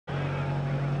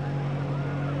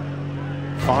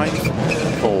5, 4,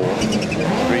 3,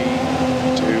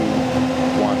 2,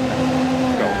 1,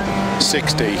 go.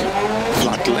 60,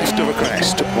 flat left of a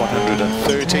crest,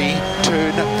 130,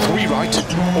 turn 3 right,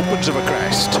 opens of a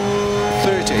crest,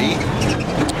 30,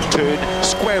 turn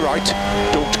square right,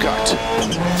 don't cut,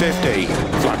 50,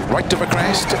 flat right of a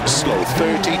crest, slow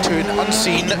 30, turn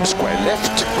unseen, square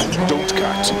left, don't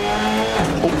cut,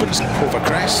 opens over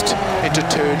crest, into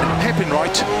turn, hairpin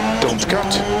right, don't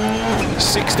cut,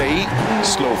 60,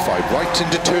 slow 5 right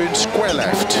into turn, square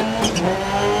left,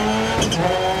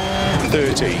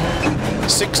 30,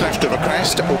 6 left of a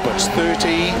crest, opens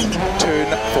 30, turn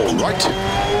 4 right,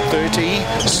 30,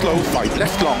 slow 5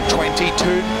 left long, 20,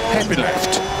 turn, hairpin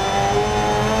left,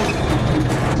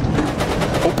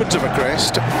 opens of a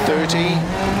crest, 30,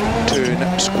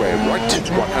 turn square right,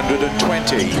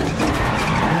 120,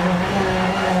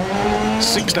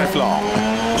 6 left long,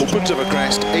 opens of a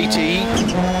crest, 80,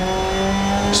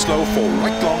 slow 4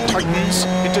 right long, tightens,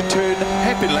 into turn,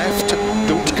 hairpin left,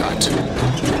 don't cut,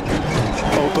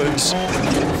 opens,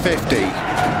 50,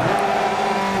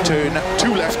 turn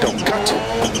 2 left, don't cut,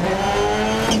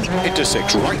 into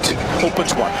 6 right,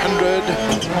 opens 100,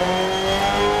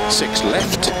 6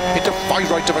 left, into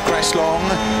 5 right of a crest long,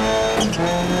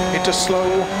 into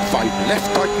slow, 5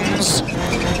 left tightens,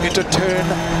 into turn,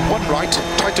 1 right,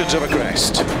 tightens of a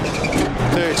crest,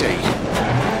 30,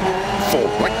 4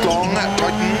 right long,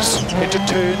 tightens, into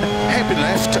turn, hairpin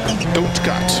left, don't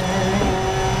cut,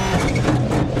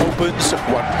 opens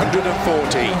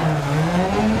 140,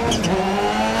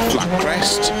 flat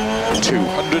crest,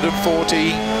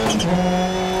 240,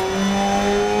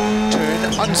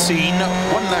 unseen,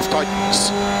 1 left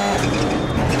tightens,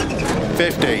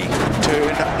 50,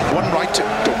 turn 1 right,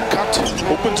 don't cut,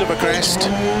 opens of a crest,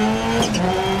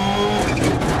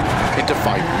 into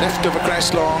 5 left of a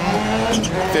crest long,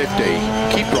 50,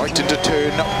 keep right into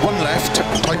turn, 1 left,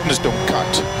 tightens, don't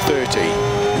cut, 30,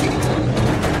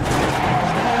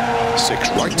 6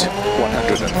 right,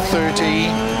 130,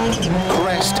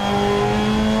 crest,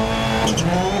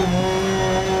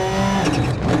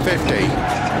 50,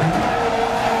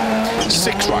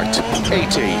 6 right,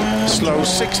 80, slow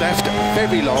 6 left,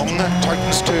 very long,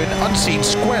 tightens turn, unseen,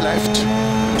 square left,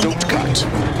 don't cut,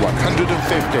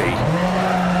 150,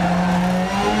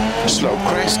 slow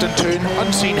crest and turn,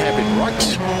 unseen, hairpin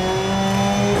right,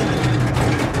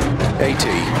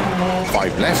 80,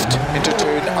 5 left, into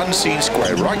turn, unseen,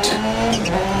 square right,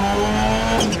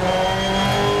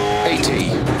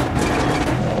 80,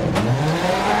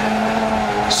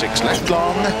 6 left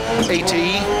long,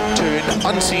 80, turn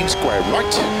unseen square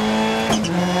right,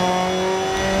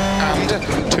 and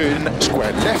turn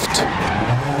square left,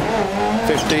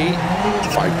 50,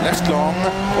 5 left long,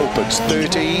 opens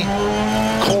 30,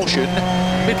 caution,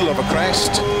 middle of a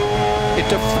crest,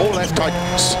 into 4 left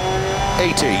tightens,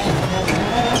 80,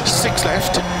 6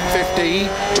 left, 50,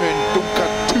 turn don't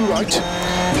cut 2 right,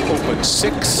 opens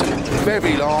 6,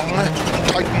 very long,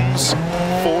 tightens,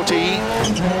 40,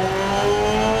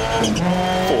 4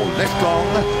 left long,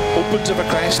 opens of a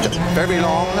crest, very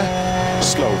long,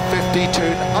 slow 50,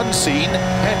 turn unseen,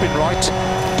 hairpin right,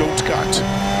 don't cut,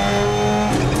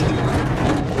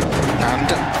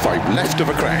 and 5 left of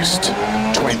a crest,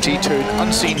 20, turn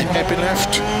unseen, hairpin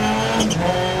left,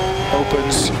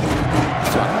 opens,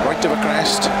 flat right of a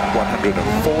crest,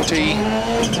 140,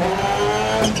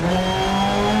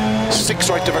 6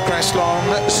 right of a crest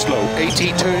long, slow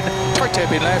 80, turn, tight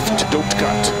hairpin left, don't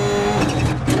cut,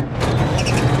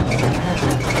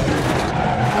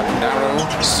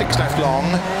 6 left long,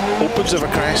 opens of a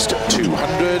crest,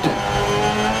 200,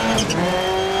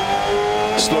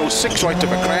 slow 6 right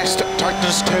of a crest,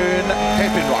 tightens turn,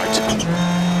 hairpin right,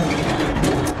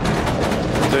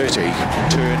 30,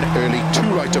 turn early 2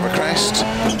 right of a crest,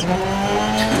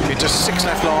 into 6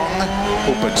 left long,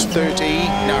 opens 30,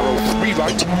 narrow 3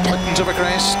 right, tightens of a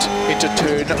crest, into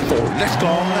turn 4 left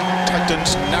long,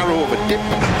 tightens, narrow of a dip,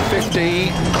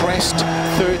 50, crest,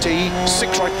 30,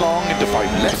 6 right long, into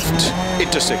 5 left,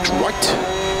 into 6 right,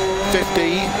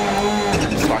 50,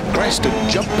 flat crest and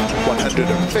jump,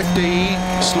 150,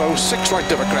 slow 6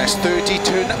 right of a crest, 30,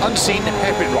 turn unseen,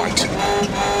 hairpin right,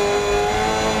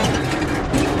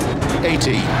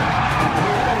 80,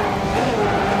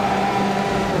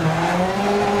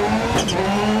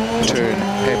 turn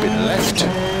hairpin left,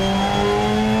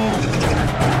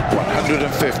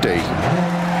 150,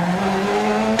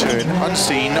 turn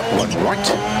unseen, 1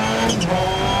 right,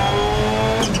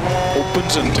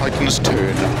 opens and tightens,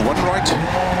 turn 1 right,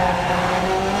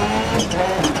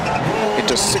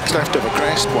 into 6 left of a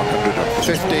crest,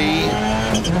 150,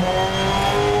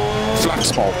 flat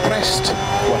small crest,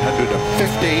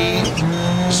 150,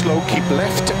 slow, keep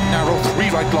left, narrow, 3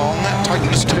 right long,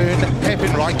 tightens turn,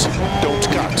 hairpin right, don't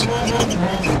cut.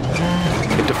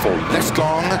 Into 4 left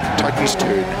long, tightens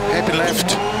turn, hairpin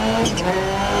left,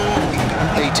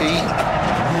 80,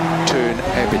 turn,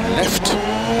 hairpin left,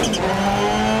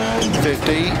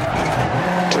 50,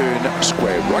 turn,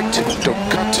 square right, don't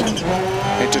cut,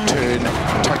 into turn,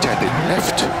 tight hairpin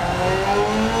left,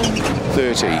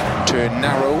 30, turn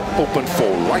narrow, open 4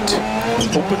 right,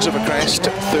 opens of a crest,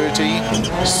 30,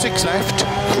 6 left,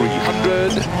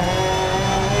 300,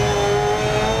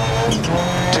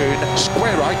 turn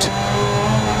square right,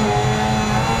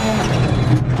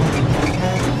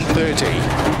 30,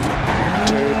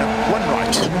 turn 1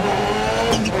 right,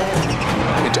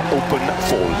 into open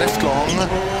 4 left long,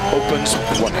 opens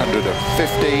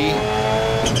 150,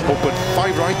 open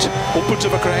 5 right, opens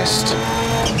of a crest,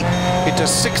 into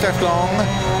 6 left long,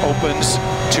 opens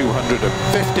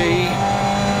 250,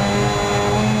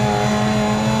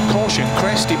 caution,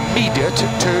 crest immediate,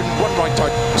 turn 1 right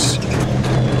tightens,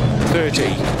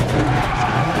 30,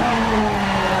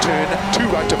 turn 2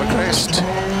 right of a crest,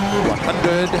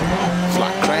 100,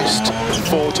 flat crest,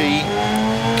 40,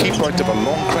 keep right of a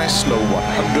long crest, slow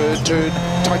 100, turn,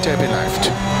 tight hairpin left,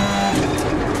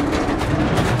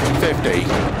 50,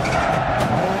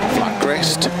 flat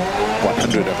crest,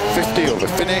 150 over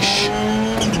finish,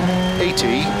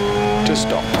 80 to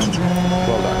stop.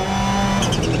 Well done.